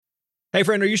Hey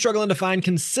friend, are you struggling to find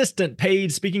consistent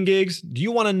paid speaking gigs? Do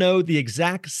you want to know the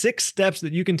exact 6 steps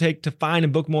that you can take to find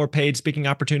and book more paid speaking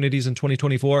opportunities in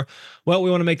 2024? Well,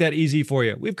 we want to make that easy for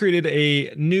you. We've created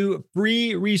a new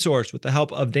free resource with the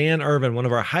help of Dan Irvin, one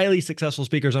of our highly successful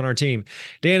speakers on our team.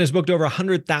 Dan has booked over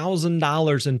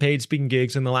 $100,000 in paid speaking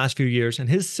gigs in the last few years, and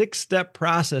his 6-step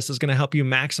process is going to help you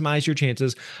maximize your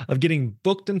chances of getting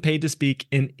booked and paid to speak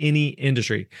in any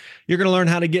industry. You're going to learn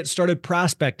how to get started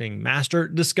prospecting, master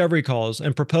discovery calls,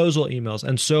 and proposal emails,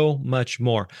 and so much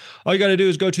more. All you got to do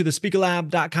is go to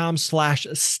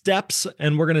thespeakerlab.com/steps,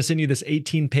 and we're going to send you this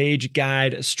 18-page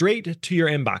guide straight to your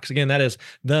inbox. Again, that is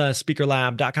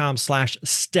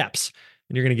thespeakerlab.com/steps,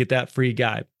 and you're going to get that free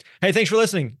guide. Hey, thanks for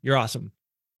listening. You're awesome.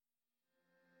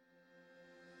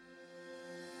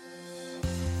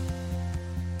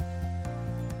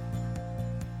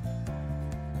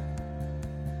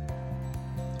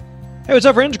 Hey, what's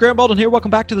up, friends? Grant Baldwin here. Welcome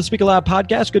back to the Speaker Lab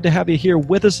podcast. Good to have you here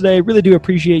with us today. Really do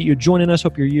appreciate you joining us.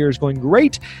 Hope your year is going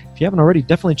great. If you haven't already,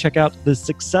 definitely check out The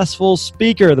Successful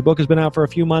Speaker. The book has been out for a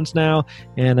few months now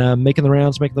and making the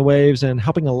rounds, making the waves, and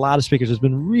helping a lot of speakers. It's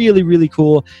been really, really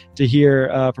cool to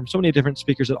hear from so many different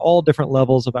speakers at all different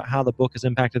levels about how the book has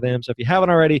impacted them. So if you haven't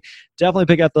already, definitely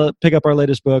pick up our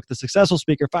latest book, The Successful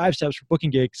Speaker, 5 Steps for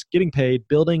Booking Gigs, Getting Paid,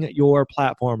 Building Your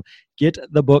Platform. Get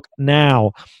the book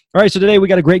now. All right, so today we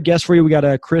got a great guest for you. We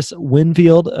got Chris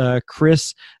Winfield.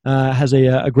 Chris has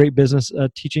a great business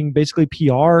teaching basically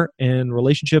PR and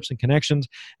relationships and connections.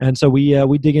 And so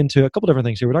we dig into a couple different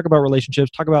things here. We talk about relationships,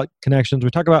 talk about connections,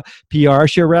 we talk about PR. I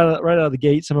share right out of the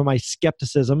gate some of my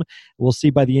skepticism. We'll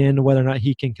see by the end whether or not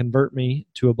he can convert me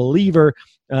to a believer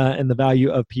and the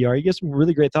value of PR. He gives some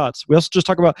really great thoughts. We also just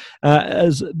talk about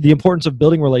as the importance of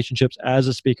building relationships as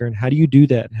a speaker, and how do you do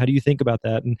that? And how do you think about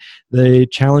that? And the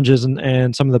challenges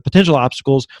and some of the potential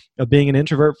obstacles of being an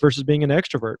introvert versus being an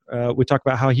extrovert. We talk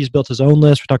about how he's built his own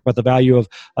list. We talk about the value of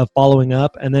following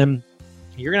up. And then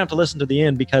you're going to have to listen to the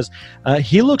end because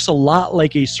he looks a lot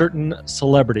like a certain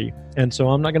celebrity. And so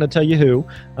I'm not going to tell you who.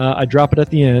 I drop it at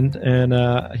the end, and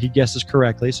he guesses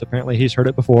correctly. So apparently he's heard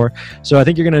it before. So I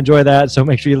think you're going to enjoy that. So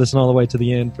make sure you listen all the way to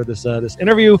the end for this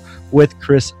interview with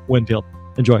Chris Winfield.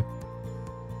 Enjoy.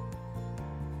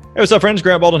 Hey, what's up, friends?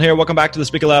 Grant Baldwin here. Welcome back to the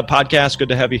Speaker Lab podcast. Good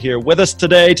to have you here with us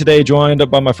today. Today joined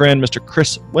by my friend, Mr.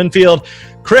 Chris Winfield.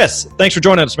 Chris, thanks for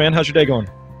joining us, man. How's your day going?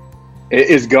 It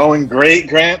is going great,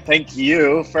 Grant. Thank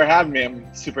you for having me.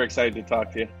 I'm super excited to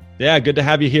talk to you. Yeah, good to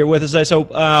have you here with us today. So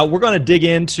we're going to dig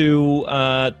into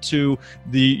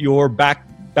your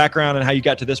background and how you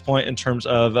got to this point in terms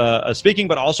of speaking,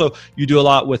 but also you do a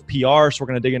lot with PR. So we're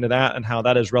going to dig into that and how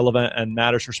that is relevant and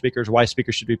matters for speakers, why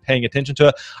speakers should be paying attention to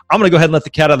it. I'm going to go ahead and let the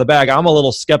cat out of the bag. I'm a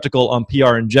little skeptical on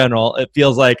PR in general. It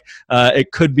feels like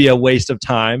it could be a waste of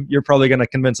time. You're probably going to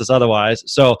convince us otherwise.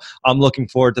 So I'm looking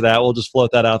forward to that. We'll just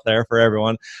float that out there for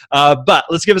everyone. But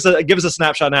let's give us a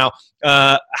snapshot now.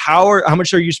 How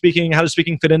much are you speaking? How does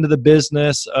speaking fit into the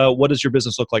business? What does your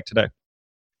business look like today?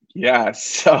 Yeah,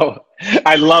 so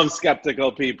I love skeptical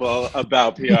people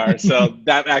about PR. So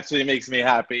that actually makes me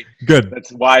happy. Good.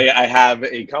 That's why I have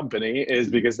a company, is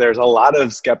because there's a lot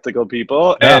of skeptical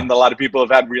people and a lot of people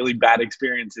have had really bad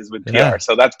experiences with PR. Yeah.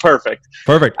 So that's perfect.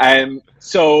 Perfect. And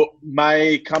so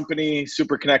my company,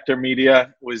 Super Connector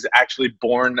Media, was actually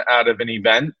born out of an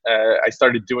event. I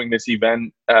started doing this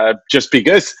event just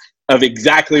because of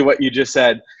exactly what you just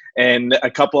said. And a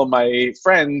couple of my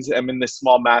friends, I'm in this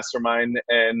small mastermind,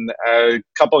 and a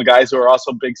couple of guys who are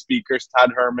also big speakers,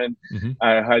 Todd Herman,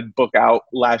 had a book out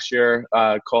last year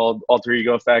called Alter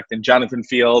Ego Effect, and Jonathan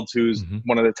Fields, who's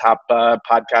one of the top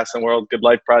podcasts in the world, Good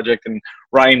Life Project, and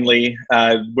Ryan Lee.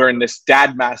 We're in this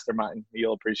dad mastermind.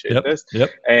 You'll appreciate this.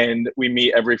 Yep. And we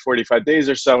meet every 45 days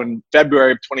or so. In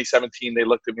February of 2017, they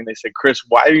looked at me and they said, "Chris,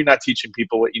 why are you not teaching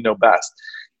people what you know best?"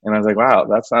 And I was like, wow,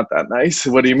 that's not that nice.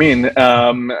 What do you mean?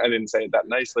 I didn't say it that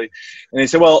nicely. And they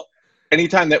said, well,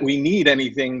 anytime that we need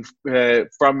anything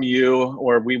from you,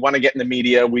 or we want to get in the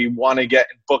media, we want to get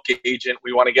a book agent,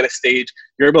 we want to get a stage,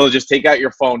 you're able to just take out your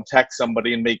phone, text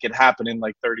somebody, and make it happen in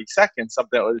like 30 seconds,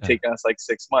 something that would have taken us like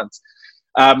 6 months.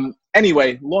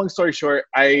 Anyway, long story short,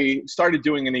 I started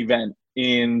doing an event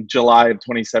in July of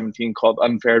 2017 called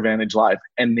Unfair Advantage Live.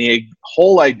 And the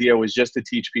whole idea was just to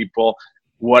teach people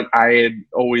what I had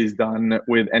always done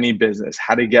with any business,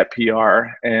 how to get PR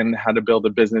and how to build a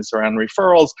business around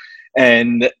referrals.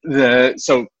 And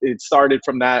so it started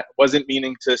from that. Wasn't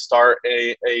meaning to start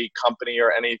a company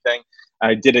or anything.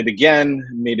 I did it again,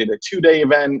 made it a 2-day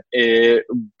event.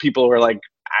 People were like,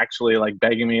 actually like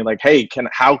begging me like, hey,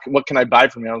 what can I buy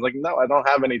from you? I was like, no, I don't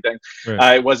have anything.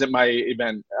 Right. It wasn't my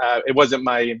event. It wasn't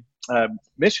my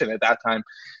mission at that time.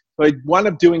 So I wound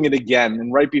up doing it again.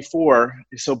 And right before,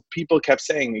 so people kept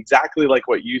saying exactly like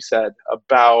what you said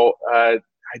about,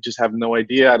 I just have no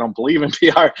idea. I don't believe in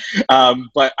PR,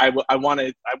 but I want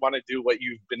to do what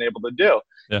you've been able to do.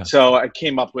 Yeah. So I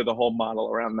came up with a whole model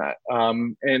around that,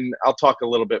 and I'll talk a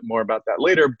little bit more about that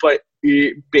later. But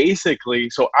basically,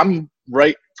 so I'm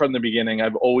right from the beginning.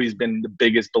 I've always been the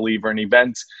biggest believer in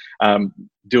events,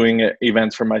 doing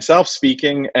events for myself,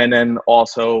 speaking, and then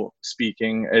also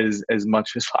speaking as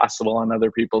much as possible on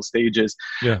other people's stages.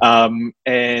 Yeah.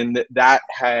 And that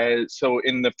has, so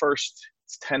in the first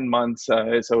 10 months,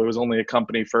 so it was only a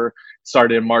company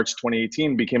started in March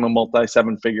 2018, became a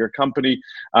multi-7-figure company,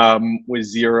 with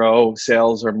zero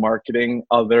sales or marketing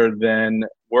other than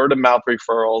word of mouth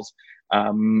referrals,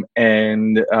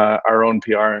 and our own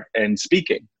PR and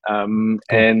speaking,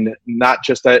 and not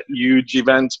just at huge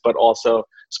events, but also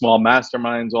small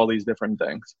masterminds, all these different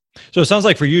things. So it sounds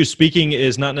like for you, speaking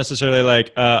is not necessarily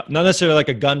like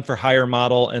a gun for hire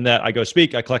model, in that I go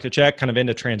speak, I collect a check, kind of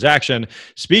into transaction.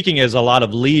 Speaking is a lot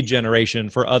of lead generation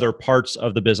for other parts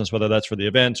of the business, whether that's for the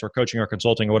events or coaching or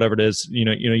consulting or whatever it is,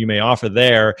 you may offer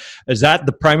there. Is that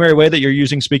the primary way that you're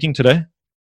using speaking today?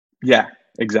 Yeah,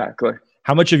 exactly.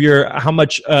 How much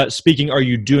speaking are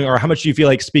you doing, or how much do you feel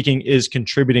like speaking is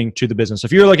contributing to the business?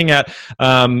 If you're looking at,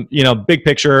 big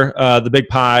picture, the big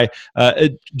pie,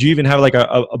 do you even have like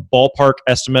a ballpark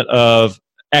estimate of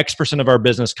X% of our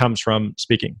business comes from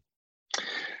speaking?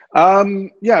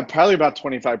 Yeah, probably about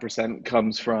 25%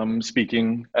 comes from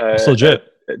speaking. It's legit.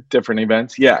 At different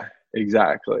events. Yeah,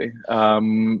 exactly.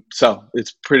 So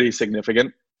it's pretty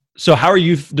significant. So how are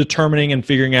you determining and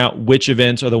figuring out which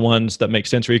events are the ones that make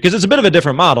sense for you? Because it's a bit of a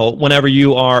different model whenever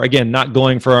you are, again, not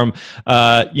going from,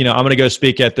 I'm going to go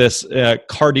speak at this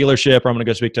car dealership, or I'm going to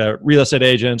go speak to real estate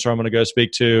agents, or I'm going to go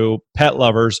speak to pet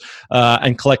lovers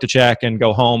and collect a check and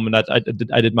go home. And I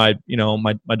did my,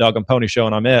 my dog and pony show,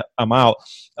 and I'm out.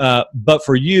 But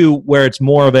for you, where it's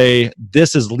more of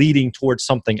this is leading towards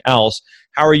something else,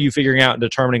 how are you figuring out and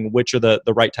determining which are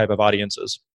the right type of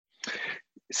audiences?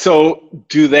 So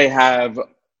do they have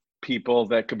people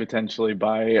that could potentially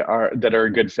that are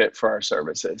a good fit for our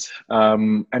services?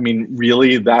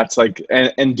 Really, that's like,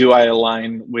 and do I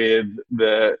align with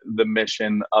the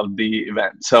mission of the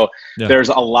event? So There's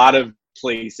a lot of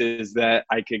places that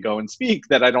I could go and speak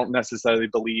that I don't necessarily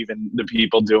believe in the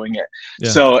people doing it.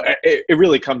 Yeah. So it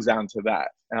really comes down to that.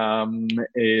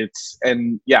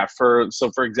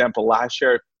 For example, last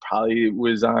year I probably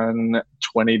was on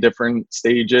 20 different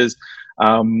stages.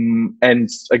 And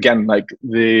again,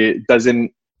 it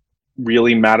doesn't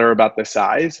really matter about the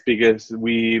size, because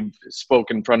we've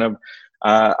spoken in front of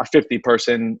a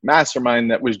 50-person mastermind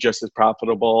that was just as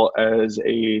profitable as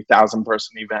a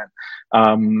 1,000-person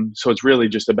event. So it's really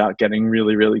just about getting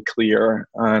really, really clear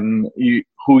on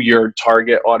who your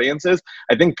target audience is.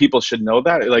 I think people should know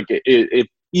that.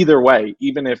 Either way,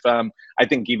 even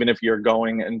if you're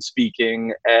going and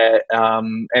speaking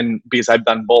and because I've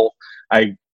done both,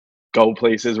 I go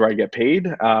places where I get paid.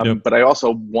 But I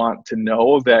also want to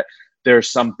know that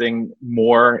there's something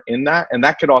more in that. And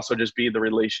that could also just be the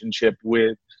relationship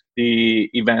with the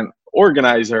event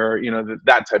organizer,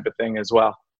 that type of thing as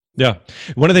well. Yeah.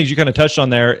 One of the things you kind of touched on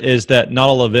there is that not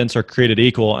all events are created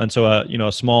equal. And so,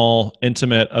 a small,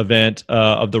 intimate event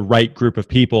of the right group of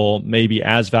people may be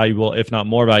as valuable, if not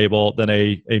more valuable, than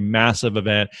a massive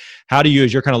event. How do you,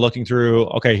 as you're kind of looking through,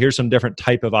 okay, here's some different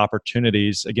type of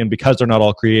opportunities, again, because they're not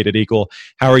all created equal,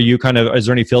 how are you is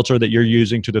there any filter that you're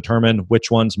using to determine which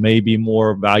ones may be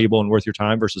more valuable and worth your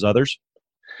time versus others?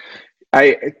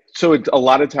 So a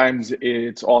lot of times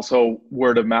it's also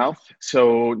word of mouth.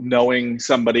 So knowing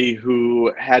somebody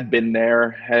who had been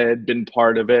there, had been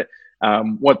part of it,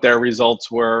 what their results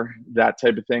were, that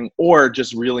type of thing, or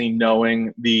just really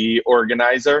knowing the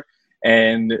organizer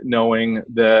and knowing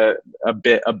a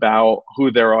bit about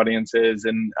who their audience is,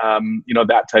 and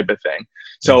that type of thing.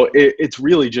 So it's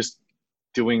really just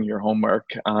doing your homework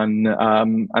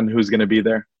on who's going to be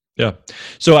there. Yeah.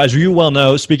 So as you well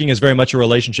know, speaking is very much a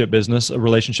relationship business.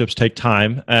 Relationships take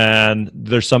time, and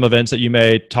there's some events that you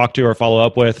may talk to or follow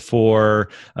up with for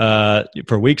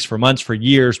weeks, for months, for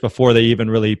years before they even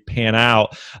really pan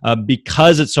out.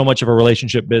 Because it's so much of a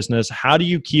relationship business, how do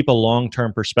you keep a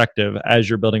long-term perspective as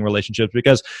you're building relationships?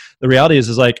 Because the reality is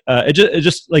it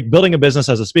just like building a business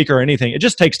as a speaker or anything, it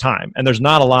just takes time, and there's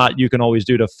not a lot you can always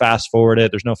do to fast forward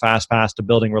it. There's no fast pass to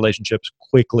building relationships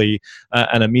quickly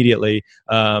and immediately.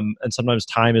 And sometimes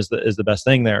time is the best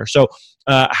thing there. So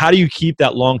how do you keep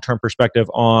that long-term perspective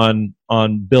on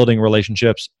building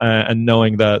relationships and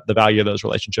knowing the value of those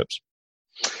relationships?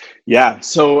 Yeah.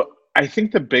 So I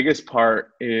think the biggest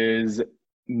part is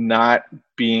not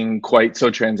being quite so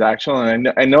transactional.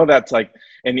 And I know that's like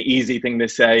an easy thing to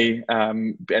say.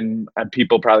 And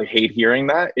people probably hate hearing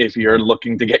that if you're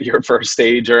looking to get your first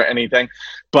stage or anything.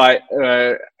 But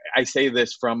I say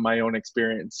this from my own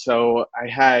experience. So I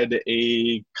had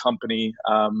a company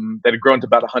that had grown to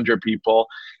about 100 people.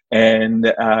 And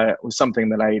it was something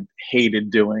that I hated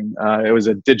doing. It was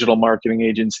a digital marketing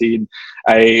agency.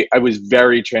 I was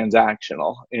very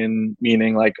transactional, in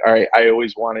meaning like, all right, I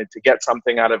always wanted to get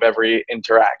something out of every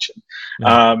interaction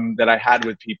that I had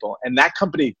with people. And that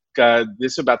company,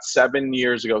 this about 7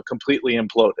 years ago, completely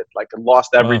imploded. Like, I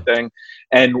lost everything. Wow.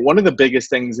 And one of the biggest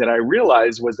things that I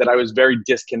realized was that I was very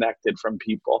disconnected from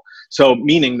people. So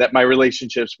meaning that my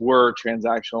relationships were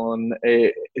transactional.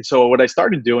 And so what I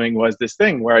started doing was this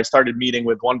thing where I started meeting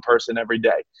with one person every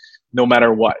day, no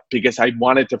matter what, because I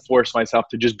wanted to force myself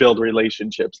to just build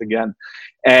relationships again.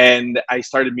 And I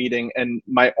started meeting, and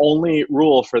my only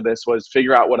rule for this was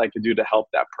figure out what I could do to help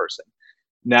that person.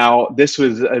 Now, this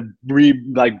was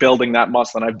like building that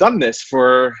muscle, and I've done this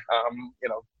for,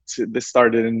 this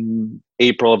started in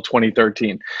April of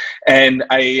 2013. And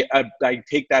I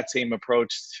take that same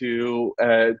approach to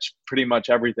pretty much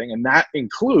everything. And that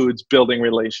includes building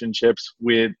relationships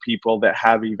with people that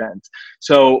have events.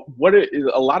 So what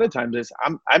a lot of times is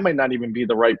I might not even be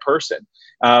the right person.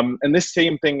 And this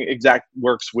same thing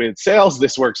works with sales.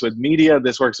 This works with media.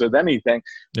 This works with anything.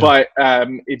 Yeah. But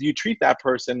if you treat that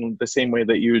person the same way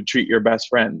that you would treat your best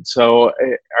friend. So,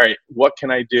 all right, what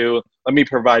can I do? Let me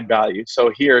provide value.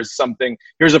 So here's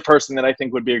a person that I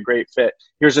think would be a great fit.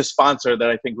 Here's a sponsor that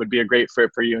I think would be a great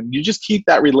fit for you. And you just keep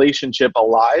that relationship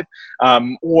alive.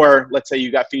 Or let's say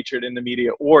you got featured in the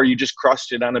media, or you just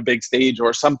crushed it on a big stage,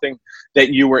 or something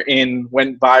that you were in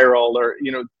went viral, or,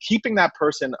 keeping that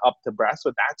person up to breast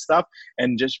with that stuff,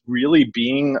 and just really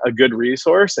being a good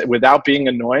resource without being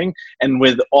annoying, and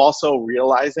with also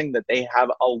realizing that they have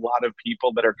a lot of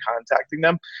people that are contacting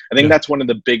them. I think that's one of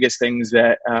the biggest things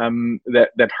that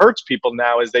hurts people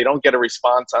now, is they don't get a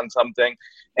response on something,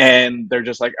 and they're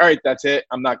just like, all right, that's it.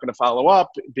 I'm not going to follow up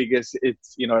because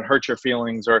it's, it hurts your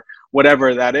feelings or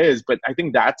whatever that is. But I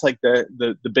think that's like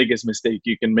the biggest mistake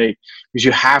you can make, because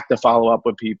you have to follow up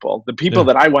with people. The people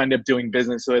that I wind up doing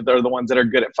business with are the ones that are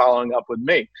good at following up with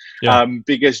me.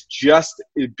 Because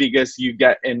you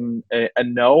get in a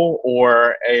no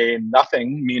or a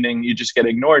nothing, meaning you just get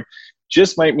ignored,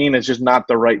 just might mean it's just not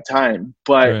the right time.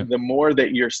 But the more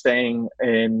that you're staying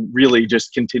and really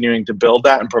just continuing to build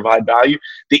that and provide value,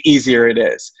 the easier it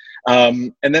is.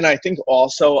 And then I think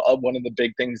also one of the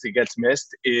big things that gets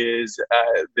missed is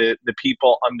the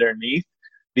people underneath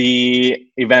the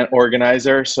event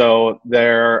organizer. So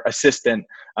their assistant,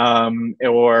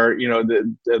 or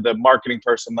the marketing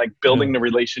person, like building the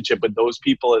relationship with those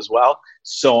people as well.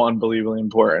 So unbelievably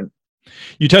important.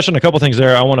 You touched on a couple things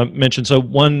there I want to mention. So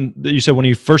one, you said when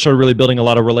you first started really building a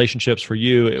lot of relationships for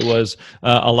you, it was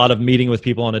a lot of meeting with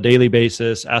people on a daily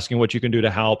basis, asking what you can do to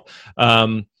help.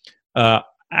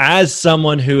 As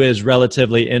someone who is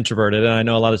relatively introverted, and I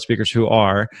know a lot of speakers who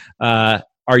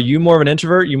are you more of an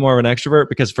introvert? You more of an extrovert?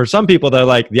 Because for some people, they're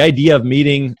like, the idea of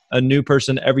meeting a new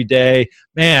person every day,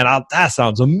 man, that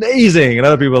sounds amazing. And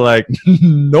other people are like,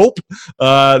 nope,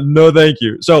 no, thank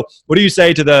you. So what do you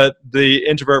say to the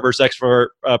introvert versus extrovert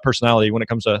personality when it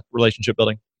comes to relationship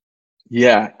building?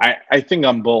 Yeah, I think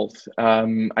I'm both.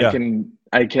 I'll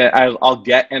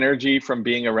get energy from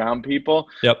being around people,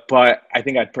 but I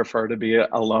think I'd prefer to be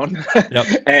alone.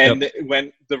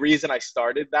 When the reason I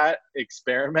started that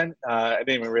experiment, I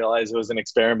didn't even realize it was an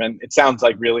experiment. It sounds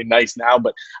like really nice now,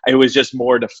 but it was just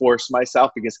more to force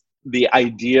myself, because the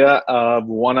idea of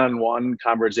one-on-one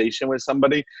conversation with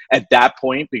somebody at that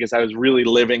point, because I was really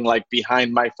living like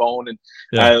behind my phone and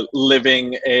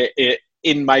living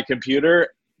in my computer,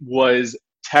 was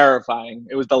terrifying.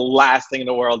 It was the last thing in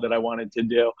the world that I wanted to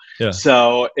do.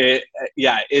 So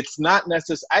it's not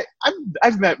necessary.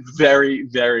 I've met very,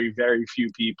 very, very few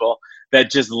people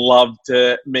that just love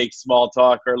to make small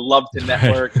talk or love to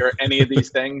network or any of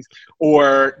these things,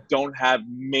 or don't have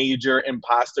major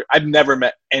imposter. I've never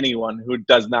met anyone who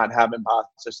does not have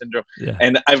imposter syndrome.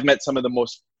 And I've met some of the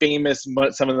most famous,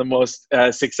 some of the most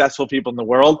successful people in the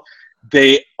world.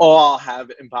 They all have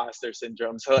imposter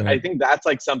syndrome. So I think that's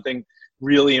like something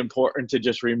really important to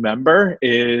just remember,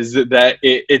 is that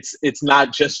it's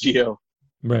not just you.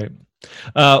 Right.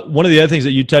 One of the other things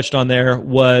that you touched on there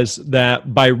was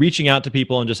that by reaching out to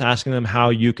people and just asking them how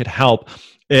you could help,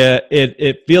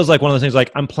 it feels like one of those things,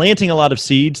 like I'm planting a lot of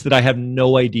seeds that I have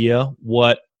no idea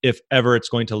what, if ever, it's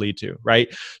going to lead to.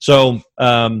 Right. So,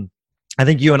 I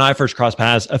think you and I first crossed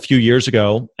paths a few years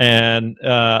ago, and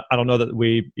I don't know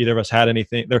that either of us had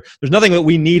anything. There's nothing that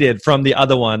we needed from the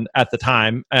other one at the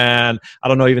time, and I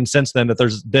don't know even since then that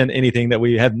there's been anything that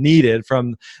we have needed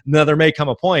from. Now there may come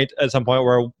a point at some point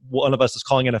where one of us is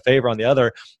calling in a favor on the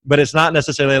other, but it's not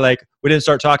necessarily like we didn't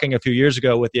start talking a few years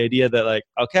ago with the idea that like,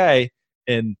 okay,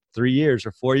 in 3 years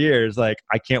or 4 years, like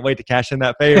I can't wait to cash in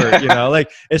that favor.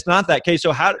 Like it's not that case.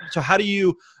 So how do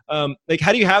you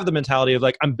how do you have the mentality of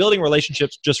like, I'm building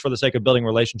relationships just for the sake of building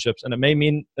relationships, and it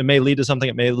may lead to something,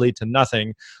 it may lead to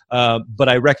nothing, but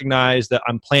I recognize that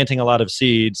I'm planting a lot of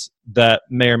seeds that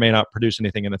may or may not produce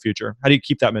anything in the future. How do you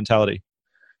keep that mentality?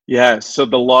 Yeah, so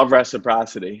the law of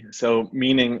reciprocity. So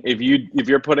meaning if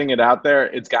you're putting it out there,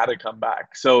 it's got to come back.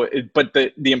 But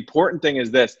the important thing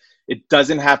is this: it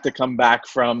doesn't have to come back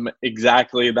from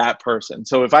exactly that person.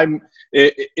 So if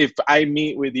I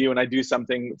meet with you and I do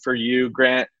something for you,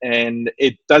 Grant, and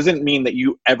it doesn't mean that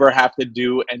you ever have to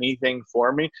do anything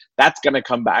for me, that's going to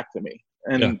come back to me.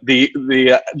 And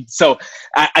so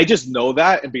I just know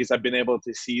that, and because I've been able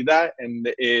to see that, and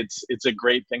it's a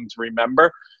great thing to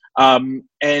remember.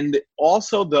 And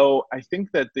also, though, I think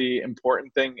that the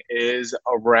important thing is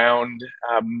around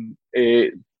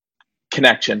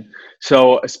connection.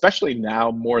 So especially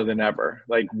now more than ever,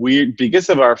 like because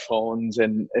of our phones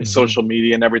and social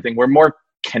media and everything, we're more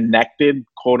connected,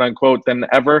 quote unquote, than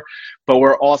ever, but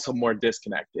we're also more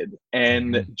disconnected.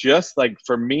 And just like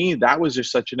for me, that was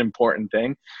just such an important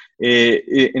thing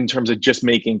in terms of just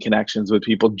making connections with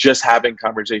people, just having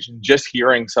conversations, just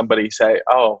hearing somebody say,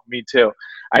 "Oh, me too.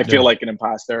 I feel like an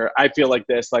imposter. I feel like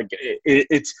this." Like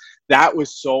that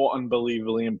was so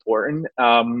unbelievably important.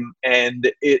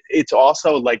 And it's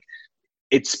also like,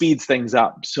 it speeds things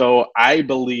up. So I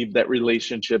believe that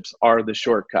relationships are the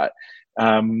shortcut.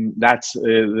 That's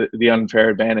the unfair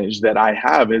advantage that I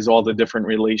have, is all the different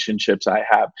relationships I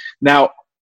have. Now,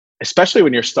 especially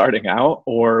when you're starting out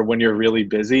or when you're really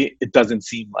busy, it doesn't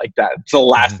seem like that. It's the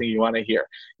last thing you want to hear.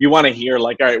 You want to hear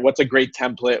like, all right, what's a great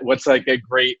template? What's like a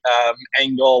great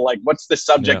angle? Like, what's the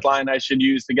subject line I should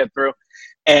use to get through?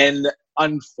 And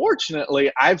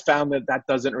unfortunately, I've found that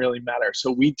doesn't really matter.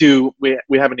 So we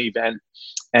have an event,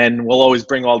 and we'll always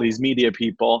bring all these media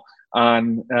people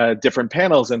on different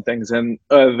panels and things. And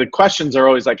the questions are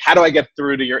always like, how do I get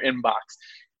through to your inbox?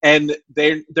 And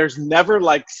there's never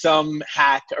like some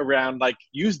hack around like,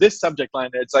 use this subject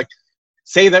line. It's like,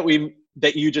 say that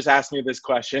you just asked me this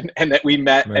question and that we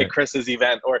met at Chris's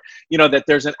event, or, that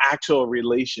there's an actual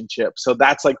relationship. So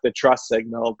that's like the trust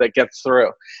signal that gets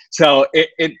through. So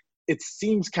it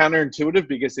seems counterintuitive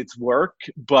because it's work,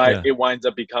 but it winds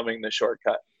up becoming the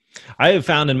shortcut. I have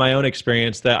found in my own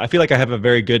experience that I feel like I have a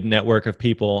very good network of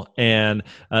people, and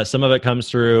some of it comes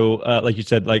through, like you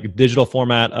said, like digital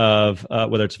format of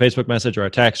whether it's a Facebook message or a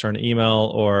text or an email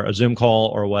or a Zoom call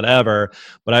or whatever.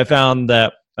 But I found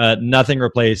that nothing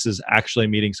replaces actually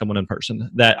meeting someone in person.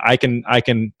 That I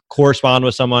can correspond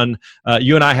with someone.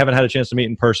 You and I haven't had a chance to meet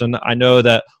in person. I know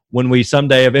that when we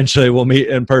someday eventually will meet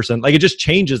in person, like it just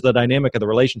changes the dynamic of the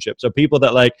relationship. So people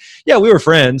that like, yeah, we were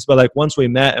friends, but like once we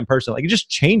met in person, like it just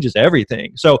changes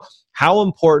everything. So how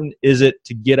important is it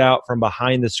to get out from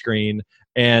behind the screen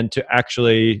and to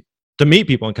actually to meet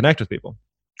people and connect with people?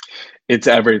 It's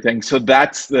everything. So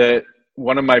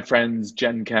one of my friends,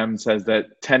 Jen Kem, says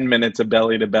that 10 minutes of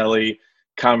belly to belly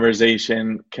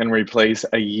conversation can replace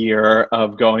a year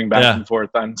of going back and forth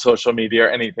on social media or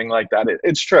anything like that.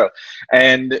 It's true.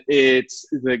 And it's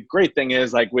the great thing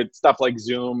is like with stuff like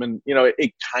Zoom and,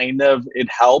 it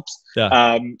helps.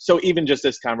 So even just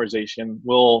this conversation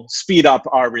will speed up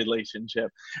our relationship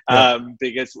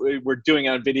because we're doing it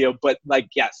on video, but like,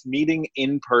 yes, meeting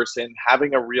in person,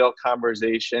 having a real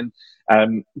conversation,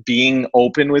 being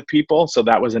open with people. So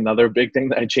that was another big thing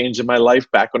that I changed in my life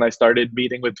back when I started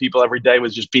meeting with people every day,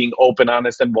 was just being open,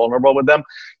 honest, and vulnerable with them,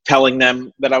 telling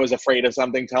them that I was afraid of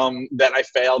something, telling them that I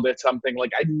failed at something.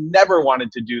 Like I never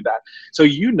wanted to do that. So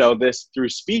this through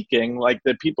speaking, like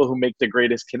the people who make the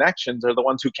greatest connections are the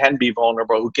ones who can be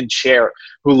vulnerable, who can share,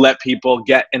 who let people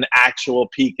get an actual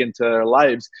peek into their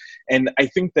lives. And I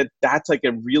think that that's like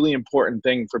a really important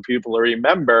thing for people to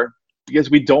remember,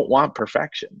 because we don't want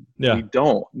perfection. We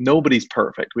don't. Nobody's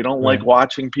perfect. We don't like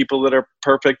watching people that are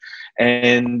perfect,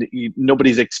 and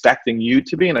nobody's expecting you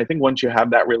to be. And I think once you have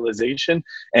that realization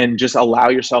and just allow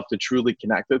yourself to truly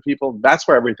connect with people, that's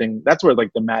where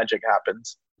like the magic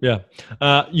happens. Yeah.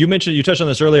 You touched on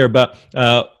this earlier, but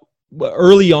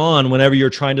early on, whenever you're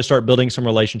trying to start building some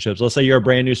relationships, let's say you're a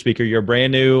brand new speaker, you're a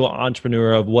brand new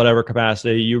entrepreneur of whatever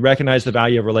capacity, you recognize the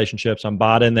value of relationships. I'm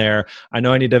bought in there. I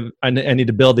know I need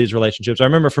to build these relationships. I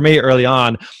remember for me early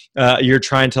on, you're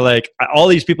trying to like all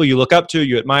these people you look up to,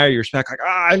 you admire, you respect, like,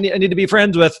 I need to be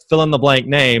friends with fill in the blank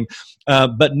name.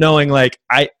 But knowing like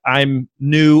I'm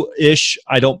new-ish,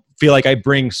 I don't feel like I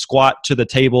bring squat to the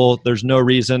table. There's no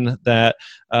reason that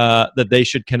they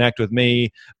should connect with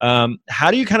me.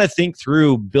 How do you kind of think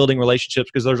through building relationships?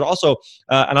 Because there's also,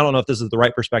 and I don't know if this is the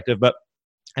right perspective, but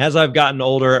as I've gotten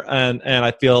older and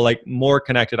I feel like more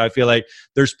connected, I feel like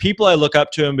there's people I look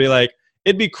up to and be like,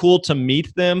 it'd be cool to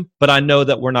meet them, but I know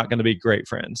that we're not going to be great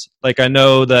friends. Like I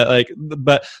know that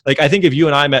but I think if you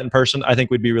and I met in person, I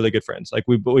think we'd be really good friends. Like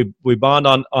we bond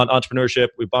on entrepreneurship,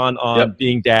 we bond on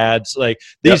being dads, like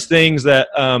these things that,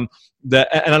 and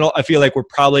I feel like we're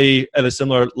probably at a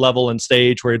similar level and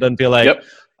stage where it doesn't feel like,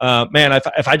 man,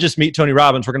 if I just meet Tony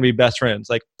Robbins, we're going to be best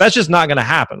friends. Like that's just not going to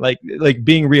happen. Like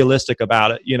being realistic about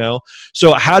it, you know?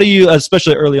 So how do you,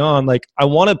 especially early on, like I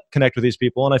want to connect with these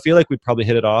people and I feel like we'd probably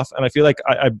hit it off. And I feel like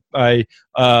I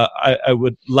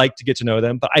would like to get to know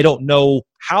them, but I don't know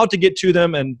how to get to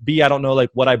them. And B, I don't know like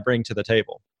what I bring to the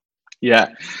table. Yeah.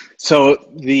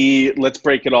 So let's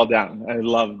break it all down. I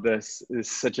love this.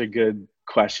 It's such a good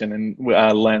question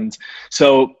and lens.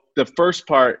 So the first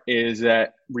part is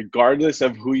that regardless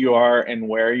of who you are and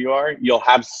where you are, you'll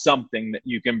have something that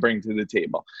you can bring to the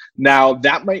table. Now,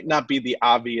 that might not be the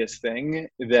obvious thing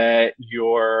that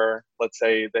let's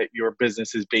say that your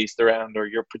business is based around or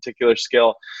your particular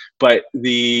skill, but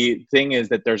the thing is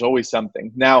that there's always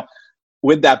something. Now,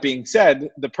 with that being said,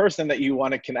 the person that you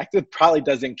want to connect with probably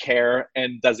doesn't care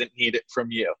and doesn't need it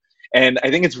from you. And I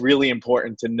think it's really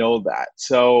important to know that.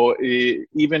 So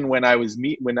even when I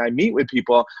meet with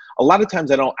people, a lot of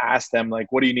times I don't ask them like,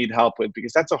 what do you need help with?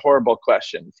 Because that's a horrible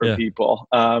question for people.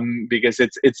 Because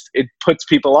it puts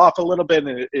people off a little bit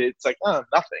and it's like, oh,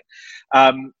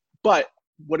 nothing. But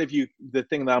what if the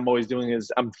thing that I'm always doing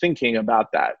is I'm thinking about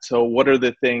that. So what are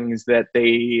the things that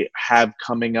they have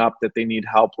coming up that they need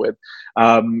help with?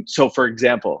 So for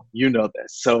example, you know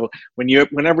this. So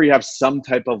whenever you have some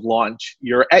type of launch,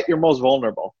 you're at your most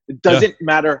vulnerable. It doesn't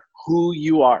matter who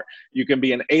you are. You can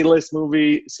be an A-list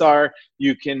movie star.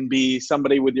 You can be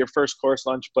somebody with your first course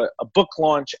launch, but a book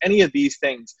launch, any of these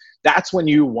things, that's when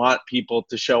you want people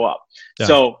to show up. Yeah.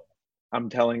 So I'm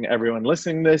telling everyone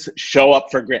listening to this, show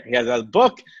up for Grant. He has a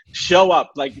book, show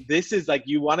up. Like this is like,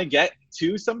 you want to get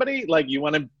to somebody, like you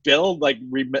want to build like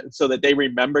so that they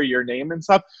remember your name and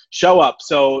stuff, show up.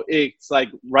 So it's like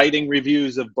writing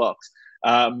reviews of books.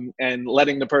 And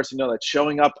letting the person know that,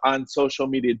 showing up on social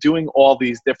media, doing all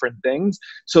these different things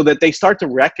so that they start to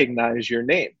recognize your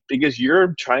name, because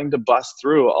you're trying to bust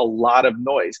through a lot of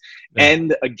noise. Yeah.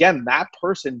 And again, that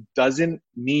person doesn't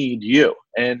need you.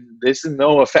 And this is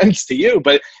no offense to you,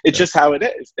 but it's just how it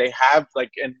is. They have like,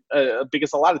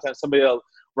 because a lot of times somebody will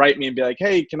write me and be like,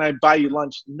 hey, can I buy you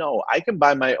lunch? No, I can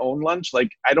buy my own lunch. Like,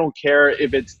 I don't care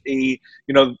if it's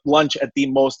lunch at the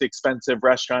most expensive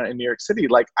restaurant in New York City.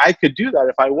 Like, I could do that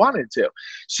if I wanted to.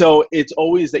 So it's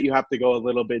always that you have to go a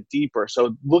little bit deeper.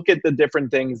 So look at the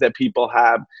different things that people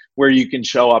have where you can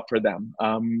show up for them.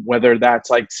 Whether that's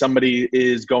like somebody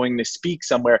is going to speak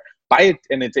somewhere, buy it,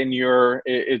 and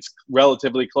it's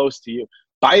relatively close to you.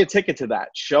 Buy a ticket to that,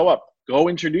 show up. Go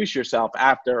introduce yourself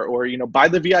after, or, buy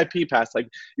the VIP pass. Like,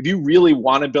 if you really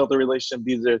want to build a relationship,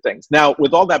 these are things. Now,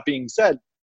 with all that being said,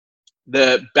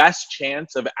 the best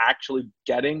chance of actually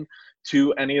getting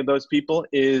to any of those people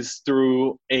is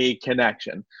through a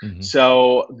connection. Mm-hmm.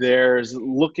 So there's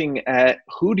looking at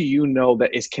who do you know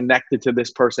that is connected to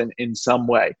this person in some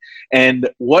way, and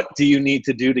what do you need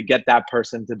to do to get that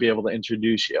person to be able to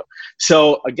introduce you.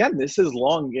 So again, this is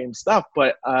long game stuff,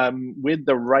 but with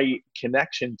the right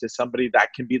connection to somebody, that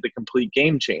can be the complete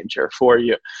game changer for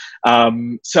you.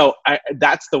 So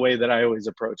that's the way that I always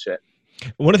approach it.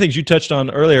 One of the things you touched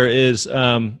on earlier is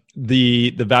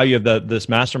the value of this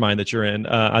mastermind that you're in.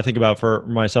 I think about, for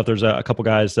myself, there's a couple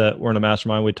guys that we're in a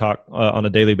mastermind. We talk on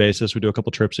a daily basis. We do a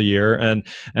couple trips a year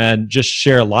and just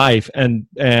share life. And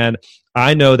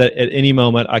I know that at any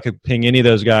moment I could ping any of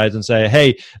those guys and say,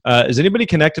 hey, is anybody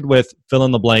connected with fill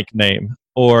in the blank name?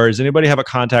 Or does anybody have a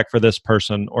contact for this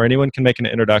person? Or anyone can make an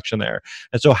introduction there.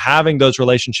 And so having those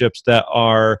relationships that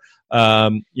are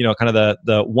kind of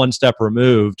the one step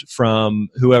removed from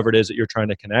whoever it is that you're trying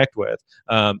to connect with,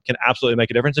 can absolutely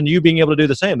make a difference. And you being able to do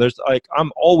the same. There's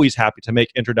I'm always happy to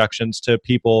make introductions to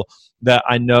people that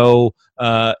I know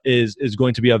is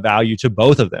going to be of value to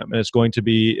both of them, and it's going to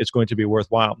be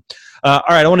worthwhile. All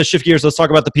right, I want to shift gears. Let's talk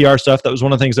about the PR stuff. That was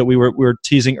one of the things that we were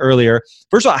teasing earlier.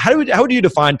 First of all, how do you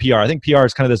define PR? I think PR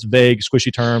is kind of this vague,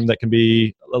 squishy term that can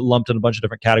be lumped in a bunch of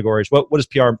different categories. What is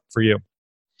PR for you?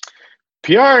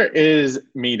 PR is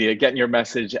media, getting your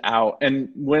message out. And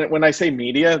when I say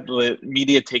media,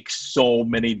 media takes so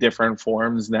many different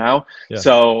forms now. Yeah.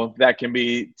 So that can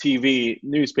be TV,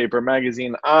 newspaper,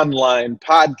 magazine, online,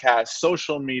 podcast,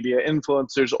 social media,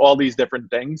 influencers, all these different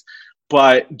things.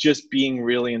 But just being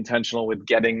really intentional with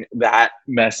getting that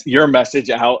your message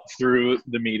out through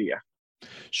the media.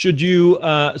 Should you,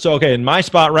 okay, in my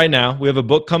spot right now, we have a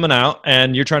book coming out,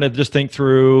 and you're trying to just think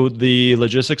through the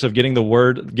logistics of getting the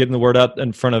word out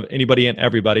in front of anybody and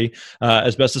everybody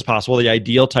as best as possible, the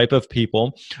ideal type of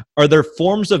people. Are there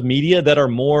forms of media that are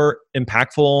more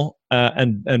impactful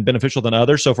and beneficial than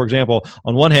others? So for example,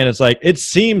 on one hand, it's like, it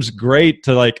seems great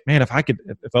to man, if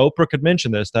Oprah could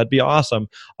mention this, that'd be awesome.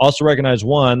 Also recognize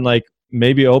one,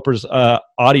 maybe Oprah's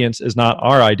audience is not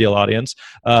our ideal audience.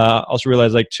 Also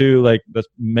realize two, that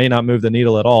may not move the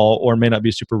needle at all, or may not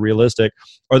be super realistic.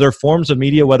 Are there forms of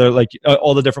media, whether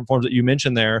all the different forms that you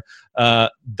mentioned there,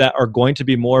 that are going to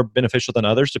be more beneficial than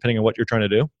others, depending on what you're trying to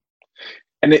do?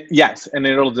 Yes, and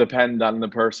it'll depend on the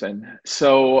person.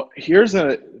 So here's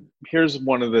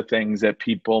one of the things that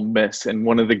people miss, and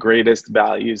one of the greatest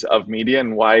values of media,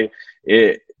 and why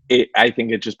I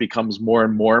think it just becomes more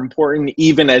and more important,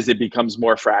 even as it becomes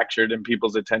more fractured in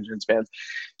people's attention spans.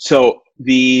 So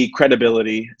the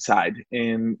credibility side,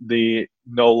 in the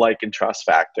know, like, and trust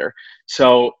factor.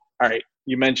 So, all right,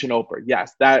 you mentioned Oprah.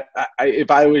 Yes, that if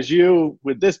I was you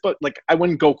with this book, I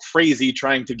wouldn't go crazy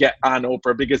trying to get on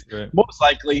Oprah, because most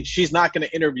likely she's not going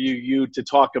to interview you to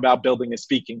talk about building a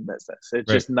speaking business.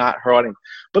 It's just not her audience.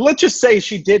 But let's just say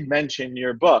she did mention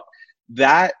your book.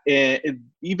 That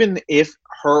even if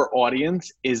her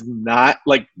audience is not,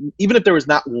 even if there was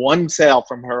not one sale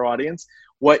from her audience,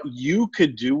 what you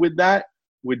could do with that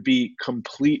would be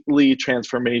completely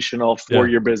transformational for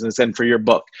your business and for your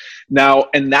book. Now,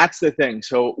 and that's the thing.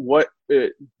 So what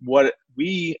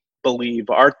we believe,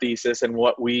 our thesis, and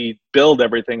what we build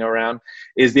everything around,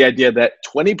 is the idea that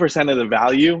 20% of the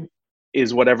value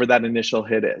is whatever that initial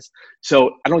hit is.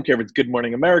 So I don't care if it's Good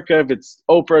Morning America, if it's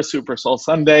Oprah, Super Soul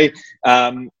Sunday,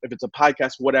 if it's a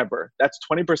podcast, whatever. That's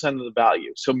 20% of the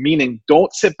value. So meaning,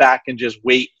 don't sit back and just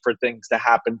wait for things to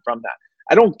happen from that.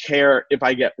 I don't care if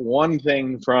I get one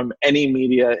thing from any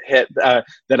media hit that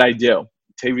I do,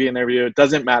 TV interview, it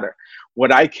doesn't matter.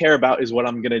 What I care about is what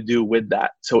I'm going to do with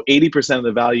that. So 80% of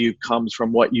the value comes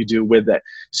from what you do with it.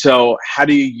 So how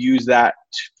do you use that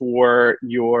for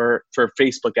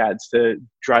Facebook ads to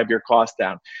drive your costs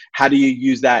down? How do you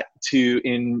use that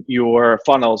in your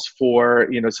funnels for,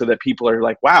 so that people are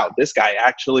like, wow, this guy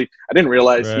actually, I didn't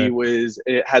realize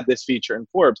it had this feature in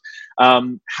Forbes.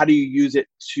 How do you use it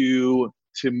to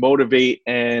motivate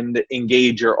and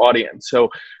engage your audience? So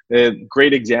a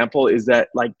great example is that,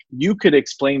 you could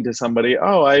explain to somebody,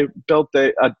 oh, I built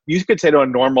you could say to a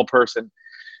normal person,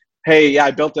 hey, yeah,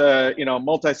 I built a,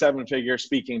 multi-7-figure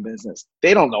speaking business.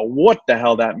 They don't know what the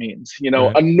hell that means,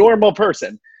 a normal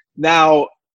person. Now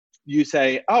you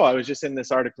say, oh, I was just in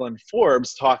this article in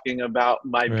Forbes talking about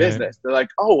my business. They're like,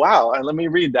 oh, wow, let me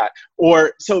read that.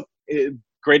 Or,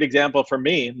 great example for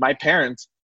me, my parents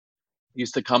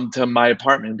used to come to my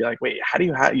apartment and be like, wait, how do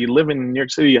you live in New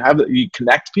York City? You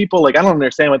connect people? I don't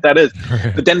understand what that is.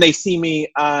 But then they see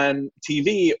me on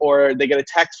TV, or they get a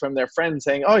text from their friend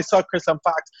saying, oh, I saw Chris on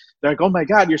Fox. They're like, oh my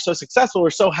God, you're so successful. We're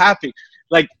so happy.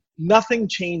 Nothing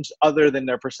changed other than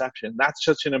their perception. That's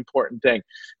such an important thing.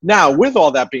 Now, with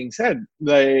all that being said,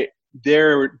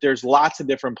 there's lots of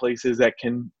different places that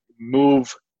can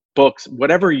move books,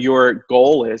 whatever your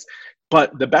goal is.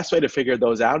 But the best way to figure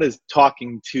those out is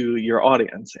talking to your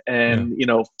audience and,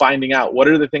 finding out what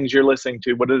are the things you're listening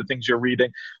to, what are the things you're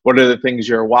reading, what are the things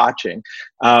you're watching,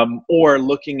 or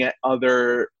looking at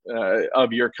other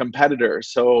of your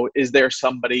competitors. So is there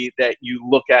somebody that you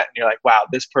look at and you're like, wow,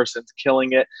 this person's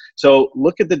killing it? So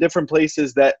look at the different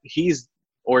places that he's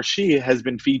or she has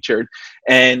been featured,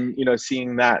 and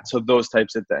seeing that. So those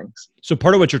types of things. So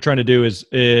part of what you're trying to do is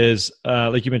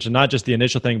like you mentioned, not just the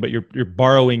initial thing, but you're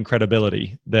borrowing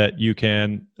credibility that you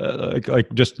can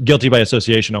just guilty by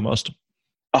association almost.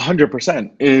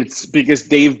 100%. It's because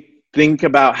think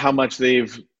about how much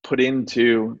they've put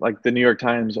into like the New York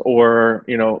Times or,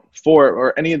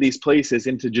 or any of these places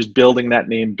into just building that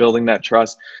name, building that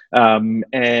trust.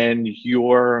 And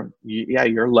you're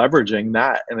leveraging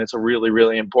that. And it's a really,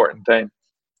 really important thing.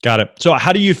 Got it. So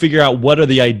how do you figure out what are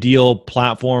the ideal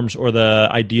platforms or the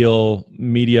ideal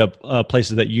media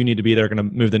places that you need to be that are going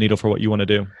to move the needle for what you want to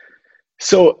do?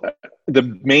 So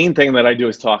the main thing that I do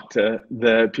is talk to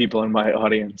the people in my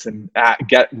audience and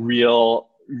get real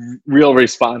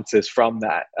responses from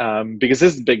that. Because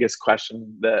this is the biggest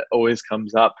question that always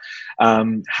comes up.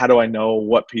 How do I know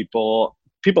what people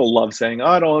love saying, oh,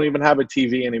 I don't even have a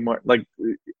TV anymore. Like,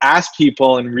 ask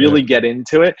people and really get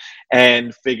into it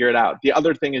and figure it out. The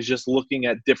other thing is just looking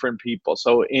at different people.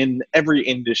 So in every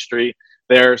industry,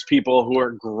 there's people who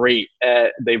are great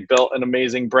they've built an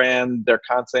amazing brand, they're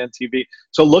constantly on TV.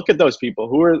 So look at those people.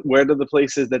 Where are the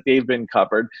places that they've been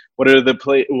covered?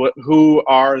 Who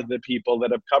are the people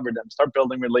that have covered them? Start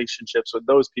building relationships with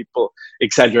those people,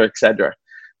 et cetera, et cetera.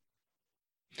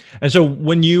 And so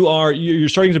when you're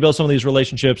starting to build some of these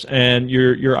relationships and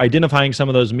you're identifying some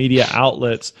of those media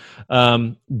outlets,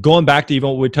 going back to even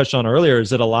what we touched on earlier,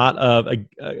 is it a lot of,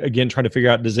 again, trying to figure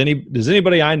out, does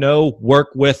anybody I know work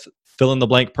with fill in the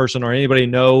blank person, or anybody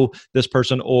know this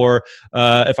person? Or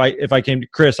if I came to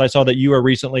Chris, I saw that you were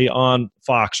recently on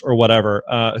Fox or whatever,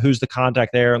 who's the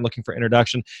contact there and looking for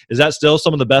introduction? Is that still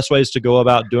some of the best ways to go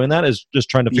about doing that, is just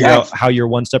trying to figure out how you're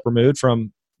one step removed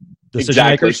from decision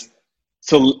makers?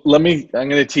 So I'm going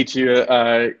to teach you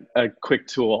a quick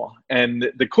tool.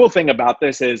 And the cool thing about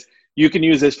this is you can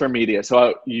use this for media.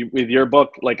 So with your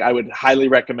book, like, I would highly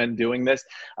recommend doing this.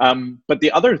 But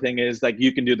the other thing is, like,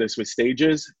 you can do this with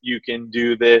stages. You can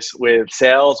do this with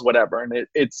sales, whatever. And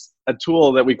it's a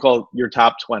tool that we call your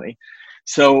top 20.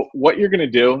 So what you're going to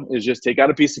do is just take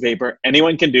out a piece of paper.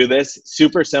 Anyone can do this.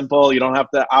 Super simple. You don't have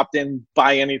to opt in,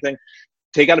 buy anything.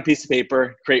 Take out a piece of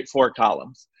paper, create 4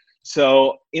 columns.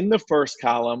 So in the first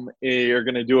column, you're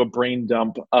going to do a brain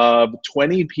dump of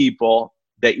 20 people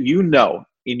that you know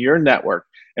in your network.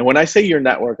 And when I say your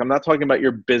network, I'm not talking about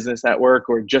your business network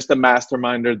or just a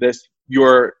mastermind or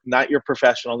not your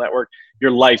professional network, your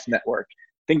life network.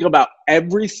 Think about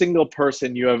every single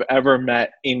person you have ever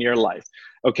met in your life.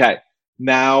 Okay,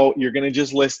 now you're going to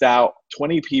just list out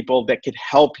 20 people that could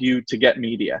help you to get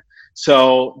media.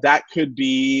 So that could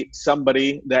be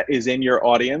somebody that is in your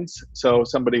audience. So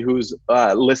somebody who's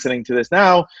listening to this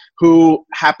now who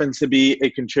happens to be a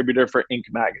contributor for Inc.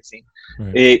 magazine.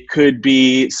 Right. It could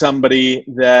be somebody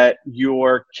that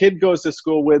your kid goes to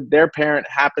school with. Their parent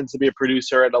happens to be a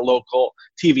producer at a local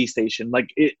TV station.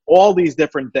 All these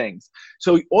different things.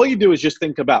 So all you do is just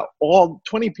think about all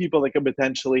 20 people that could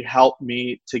potentially help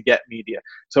me to get media.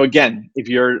 So again, if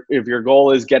your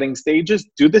goal is getting stages,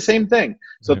 do the same thing.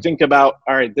 So think about,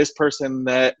 all right, this person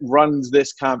that runs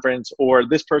this conference, or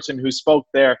this person who spoke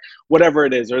there, whatever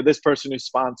it is, or this person who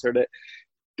sponsored it.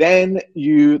 Then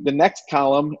the next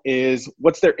column is,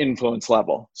 what's their influence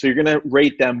level? So you're going to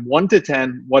rate them 1 to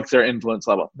 10. What's their influence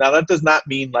level? Now, that does not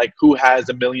mean like who has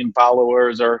 1 million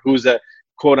followers or who's a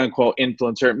quote unquote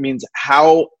influencer. It means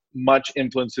how much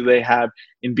influence do they have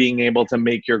in being able to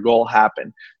make your goal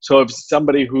happen. So if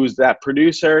somebody who's that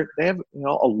producer, they have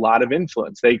a lot of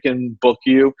influence. They can book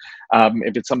you.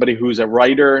 If it's somebody who's a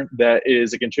writer that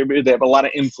is a contributor, they have a lot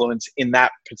of influence in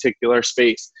that particular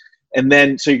space. And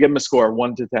then, so you give them a score,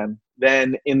 1 to 10.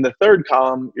 Then in the third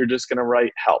column, you're just going to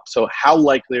write help. So how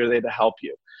likely are they to help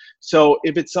you? So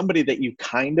if it's somebody that you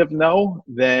kind of know,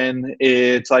 then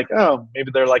it's like, oh, maybe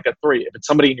they're like a 3. If it's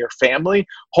somebody in your family,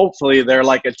 hopefully they're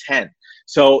like a 10.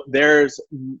 So they're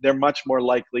much more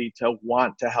likely to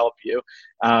want to help you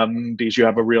because you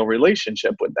have a real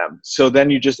relationship with them. So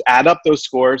then you just add up those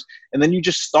scores, and then you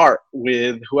just start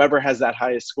with whoever has that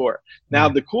highest score. Now,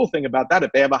 the cool thing about that,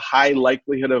 if they have a high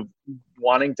likelihood of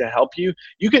wanting to help you,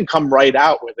 you can come right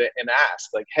out with it and ask,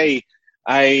 like, hey,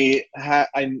 I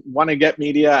want to get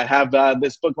media. I have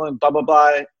this book, blah, blah,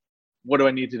 blah. What do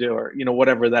I need to do? Or,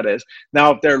 whatever that is.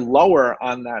 Now, if they're lower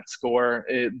on that score,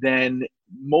 then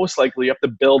most likely you have to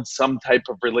build some type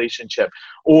of relationship,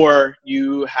 or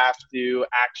you have to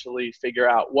actually figure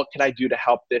out, what can I do to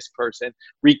help this person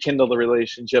rekindle the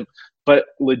relationship? But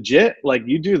legit, like,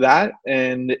 you do that,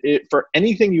 and for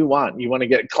anything you want to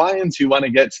get clients, you want to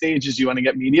get stages, you want to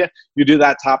get media, you do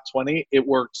that top 20, it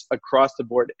works across the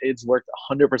board. It's worked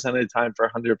 100% of the time for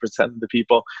 100% of the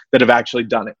people that have actually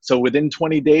done it. So within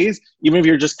 20 days, even if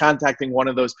you're just contacting one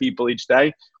of those people each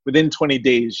day, within 20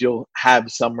 days, you'll have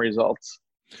some results.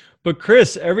 But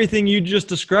Chris, everything you just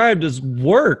described is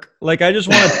work. Like, I just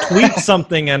want to tweet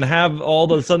something and have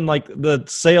all of a sudden, like, the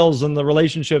sales and the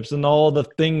relationships and all the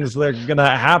things that are going to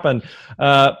happen.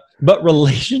 but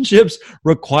relationships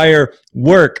require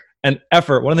work and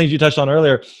effort. One of the things you touched on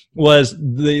earlier was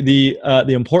the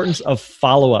importance of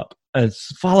follow-up. And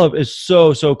follow-up is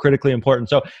so critically important.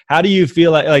 So how do you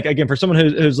feel like again, for someone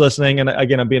who's listening, and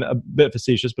again, I'm being a bit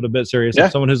facetious, but a bit serious, Yeah.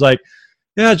 if someone who's like,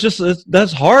 yeah,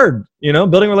 that's hard.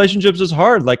 Building relationships is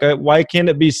hard. Like, why can't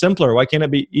it be simpler? Why can't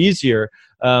it be easier?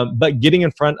 But getting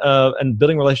in front of and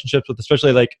building relationships with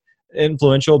especially like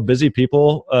influential, busy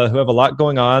people who have a lot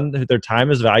going on, their time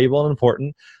is valuable and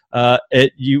important.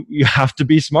 You have to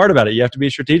be smart about it. You have to be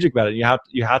strategic about it. You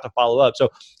have to follow up. So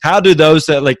how do those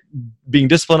like being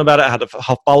disciplined about it,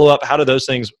 how follow up, how do those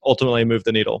things ultimately move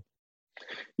the needle?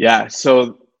 Yeah.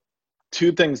 So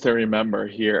two things to remember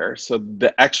here. So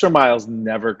the extra mile is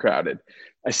never crowded,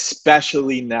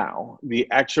 especially now. The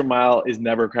extra mile is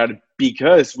never crowded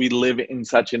because we live in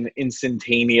such an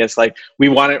instantaneous, like we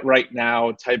want it right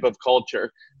now type of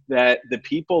culture, that the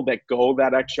people that go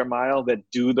that extra mile, that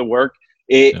do the work,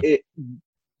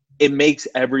 it makes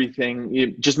everything,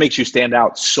 it just makes you stand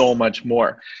out so much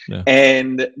more. Yeah.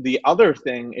 And the other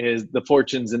thing is the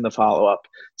fortune's in the follow-up.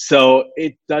 So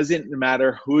it doesn't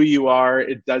matter who you are.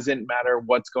 It doesn't matter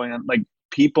what's going on. Like,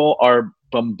 people are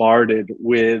bombarded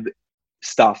with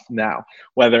stuff now,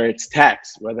 whether it's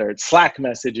text, whether it's Slack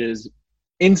messages,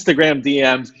 Instagram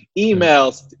DMs,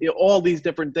 emails, all these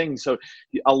different things. So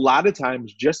a lot of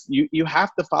times just you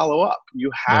have to follow up. You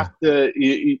have to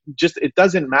just, it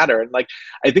doesn't matter. And like,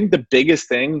 I think the biggest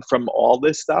thing from all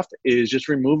this stuff is just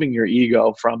removing your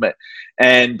ego from it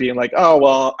and being like, oh,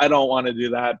 well, I don't want to do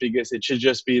that because it should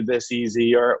just be this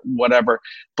easy or whatever.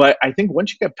 But I think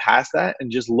once you get past that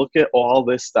and just look at all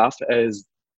this stuff as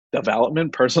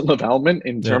development, personal development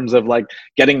in terms of like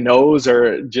getting no's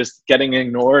or just getting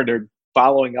ignored or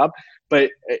following up. But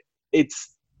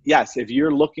it's, yes, if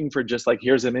you're looking for just like,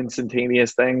 here's an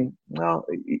instantaneous thing, well,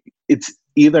 it's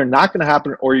either not going to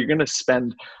happen or you're going to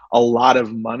spend a lot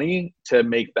of money to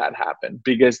make that happen,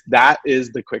 because that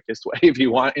is the quickest way. If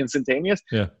you want instantaneous,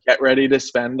 get ready to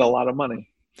spend a lot of money.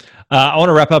 I want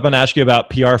to wrap up and ask you about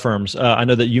PR firms. I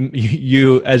know that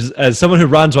you as someone who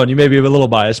runs one, you may be a little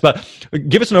biased, but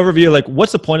give us an overview. Like,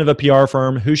 what's the point of a PR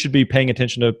firm? Who should be paying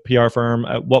attention to a PR firm?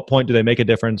 At what point do they make a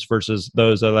difference versus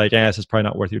those that are like, this is probably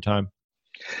not worth your time?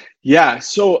 Yeah.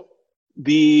 So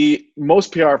the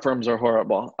most PR firms are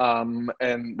horrible.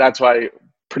 And that's why I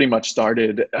pretty much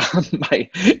started my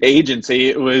agency.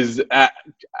 It was,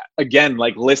 again,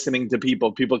 like listening to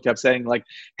people. People kept saying like,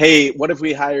 hey, what if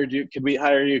we hired you? Could we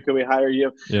hire you? Could we hire you?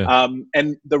 Yeah.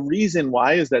 And the reason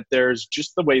why is that there's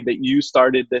just the way that you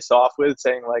started this off with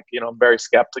saying like, I'm very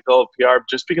skeptical of PR,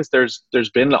 just because there's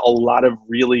been a lot of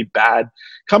really bad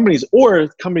companies or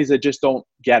companies that just don't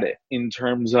get it in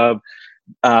terms of,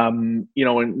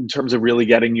 in terms of really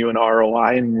getting you an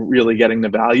ROI and really getting the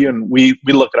value. And we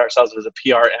look at ourselves as a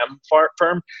PRM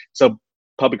firm. So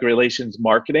public relations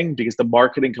marketing, because the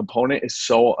marketing component is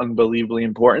so unbelievably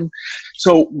important.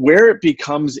 So where it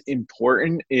becomes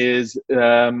important is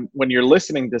when you're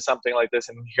listening to something like this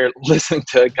and you're listening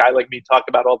to a guy like me talk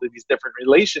about all of these different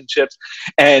relationships,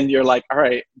 and you're like, all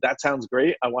right, that sounds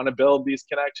great. I want to build these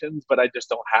connections, but I just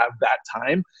don't have that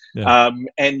time. Yeah.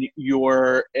 And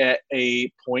you're at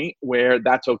a point where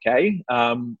that's okay.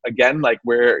 Again, like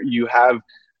where you have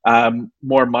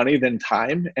more money than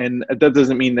time. And that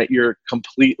doesn't mean that you're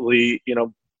completely,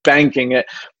 banking it,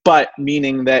 but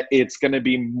meaning that it's going to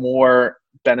be more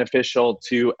beneficial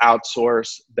to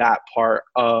outsource that part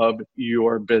of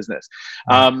your business.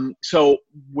 So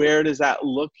where does that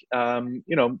look?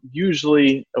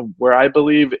 Usually where I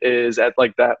believe is at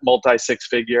like that multi-six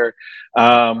figure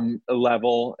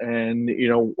level, and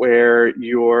where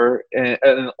you're, and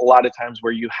a lot of times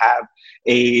where you have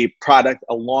a product,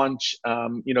 a launch,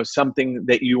 something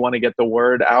that you want to get the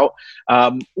word out,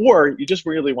 or you just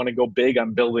really want to go big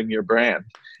on building your brand.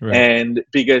 Right. And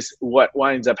because what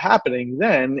winds up happening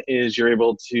then is you're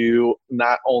able to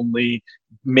not only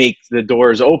make the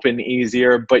doors open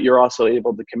easier, but you're also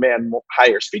able to command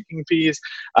higher speaking fees,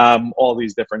 all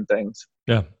these different things.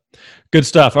 Yeah. Good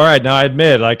stuff. All right. Now I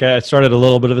admit, like I started a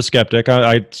little bit of a skeptic.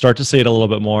 I start to see it a little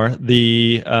bit more.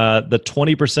 The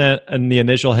 20% and the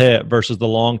initial hit versus the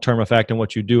long-term effect and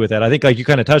what you do with it. I think like you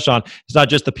kind of touched on, it's not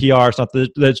just the PR, it's not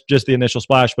just the initial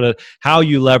splash, but how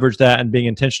you leverage that and being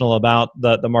intentional about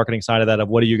the marketing side of that, of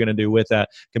what are you going to do with that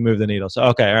can move the needle. So,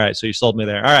 okay. All right. So you sold me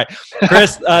there. All right,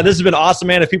 Chris, this has been awesome,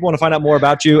 man. If people want to find out more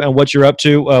about you and what you're up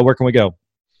to, where can we go?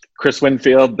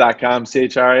 ChrisWinfield.com,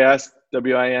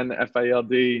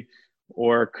 ChrisWinfield,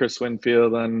 or Chris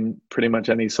Winfield on pretty much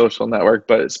any social network,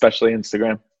 but especially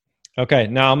Instagram. Okay,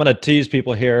 now I'm going to tease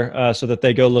people here so that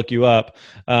they go look you up.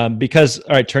 Because,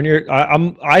 all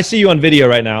right, I see you on video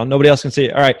right now. Nobody else can see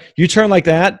it. All right, you turn like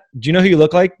that. Do you know who you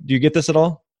look like? Do you get this at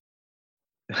all?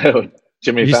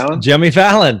 Jimmy Fallon? Jimmy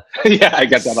Fallon. Yeah, I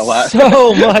get that a lot.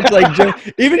 So much like Jimmy.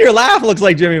 Even your laugh looks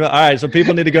like Jimmy. All right, so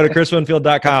people need to go to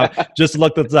chriswinfield.com just to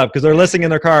look this up because they're listening in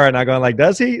their car right now going like,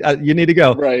 does he? You need to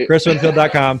go. Right.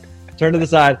 chriswinfield.com. Turn to the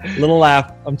side, little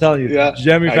laugh. I'm telling you, yeah,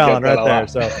 Jimmy Fallon right there.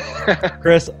 So,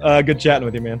 Chris, good chatting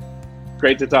with you, man.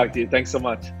 Great to talk to you. Thanks so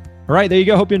much. All right, there you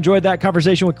go. Hope you enjoyed that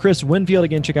conversation with Chris Winfield.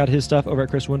 Again, check out his stuff over at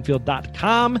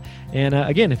chriswinfield.com. And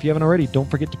again, if you haven't already, don't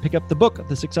forget to pick up the book,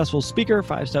 The Successful Speaker,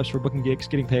 5 Steps for Booking Gigs,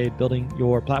 Getting Paid, Building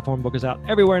Your Platform. Book is out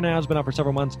everywhere now. It's been out for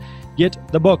several months. Get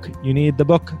the book. You need the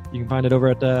book. You can find it over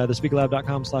at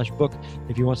thespeakerlab.com/book.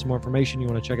 If you want some more information, you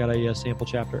want to check out a sample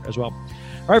chapter as well.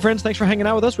 All right, friends, thanks for hanging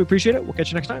out with us. We appreciate it. We'll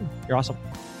catch you next time. You're awesome.